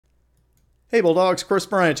Hey Bulldogs, Chris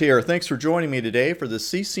Bryant here. Thanks for joining me today for the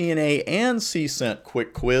CCNA and CCENT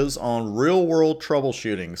quick quiz on real-world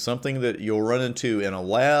troubleshooting, something that you'll run into in a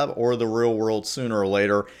lab or the real world sooner or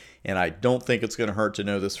later, and I don't think it's going to hurt to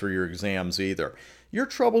know this for your exams either. You're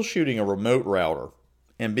troubleshooting a remote router,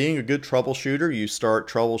 and being a good troubleshooter, you start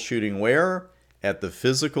troubleshooting where? At the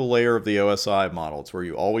physical layer of the OSI model. It's where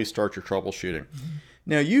you always start your troubleshooting.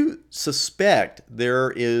 Now you suspect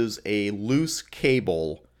there is a loose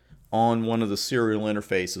cable on one of the serial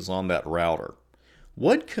interfaces on that router.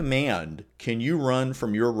 What command can you run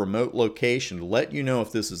from your remote location to let you know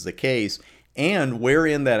if this is the case, and where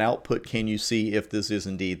in that output can you see if this is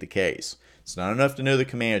indeed the case? It's not enough to know the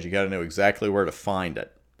command, you got to know exactly where to find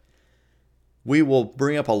it. We will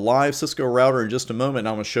bring up a live Cisco router in just a moment, and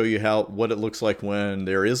I'm going to show you what it looks like when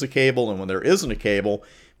there is a cable and when there isn't a cable.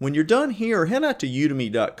 When you're done here, head out to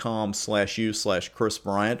udemy.com/u/Chris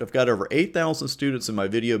Bryant. I've got over 8,000 students in my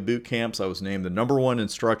video boot camps. I was named the #1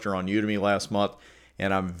 instructor on Udemy last month,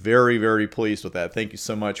 and I'm very, very pleased with that. Thank you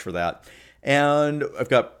so much for that. And I've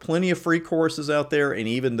got plenty of free courses out there, and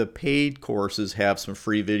even the paid courses have some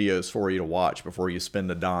free videos for you to watch before you spend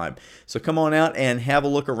a dime. So come on out and have a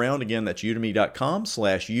look around. Again, that's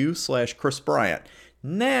udemy.com/u/Chris Bryant.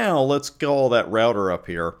 Now let's call that router up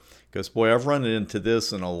here, because boy, I've run into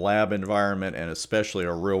this in a lab environment and especially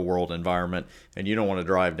a real world environment, and you don't want to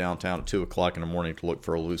drive downtown at 2 o'clock in the morning to look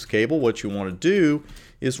for a loose cable. What you want to do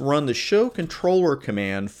is run the show controller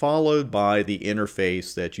command followed by the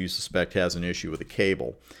interface that you suspect has an issue with the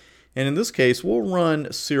cable. And in this case, we'll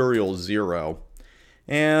run serial 0.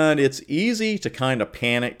 And it's easy to kind of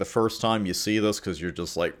panic the first time you see this because you're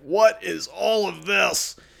just like, what is all of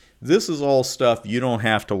this? This is all stuff you don't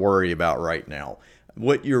have to worry about right now.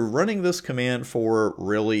 What you're running this command for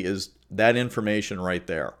really is that information right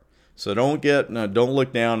there. So don't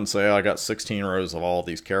look down and say, oh, I got 16 rows of all of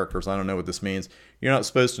these characters. I don't know what this means. You're not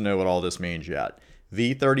supposed to know what all this means yet.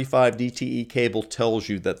 V35 DTE cable tells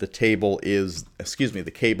you that the cable is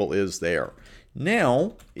there.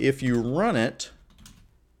 Now, if you run it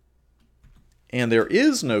and there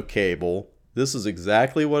is no cable, this is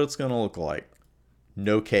exactly what it's going to look like.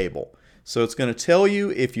 No cable. So it's going to tell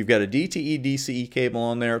you if you've got a DTE DCE cable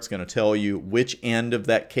on there. It's going to tell you which end of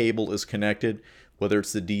that cable is connected, whether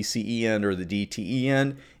it's the DCE end or the DTE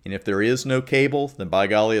end. And if there is no cable, then by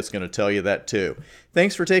golly, it's going to tell you that too.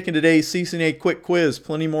 Thanks for taking today's CCNA quick quiz.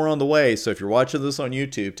 Plenty more on the way. So if you're watching this on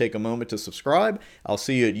YouTube, take a moment to subscribe. I'll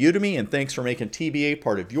see you at Udemy, and thanks for making TBA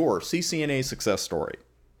part of your CCNA success story.